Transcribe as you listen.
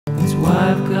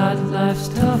why I've got life's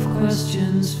tough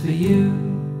questions for you.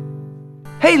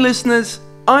 Hey listeners,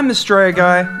 I'm the Australia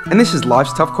Guy, and this is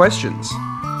Life's Tough Questions.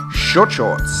 Short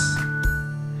shorts.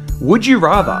 Would you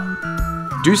rather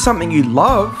do something you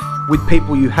love with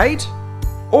people you hate,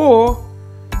 or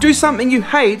do something you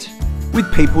hate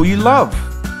with people you love?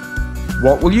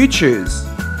 What will you choose?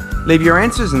 Leave your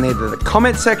answers in either the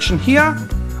comment section here,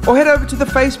 or head over to the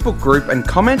Facebook group and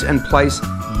comment and place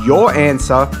your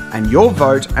answer and your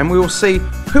vote, and we will see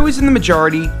who is in the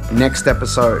majority next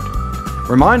episode.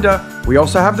 Reminder, we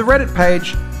also have the Reddit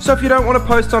page, so if you don't want to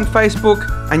post on Facebook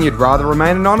and you'd rather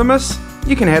remain anonymous,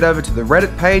 you can head over to the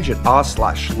Reddit page at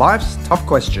r/Life's Tough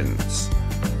Questions.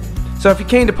 So if you're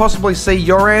keen to possibly see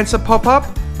your answer pop up,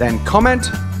 then comment,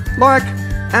 like,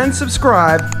 and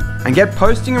subscribe, and get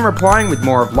posting and replying with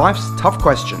more of Life's Tough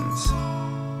Questions.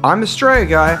 I'm the Australia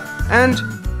Guy, and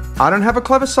I don't have a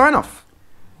clever sign-off.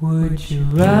 Would you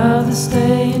rather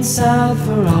stay inside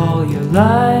for all your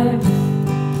life,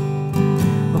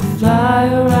 or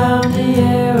fly around the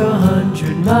air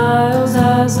 100 miles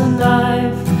as a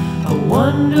knife? I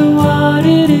wonder what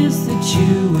it is that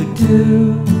you would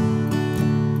do.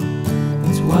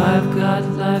 That's why I've got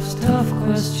life's tough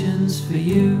questions for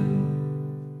you.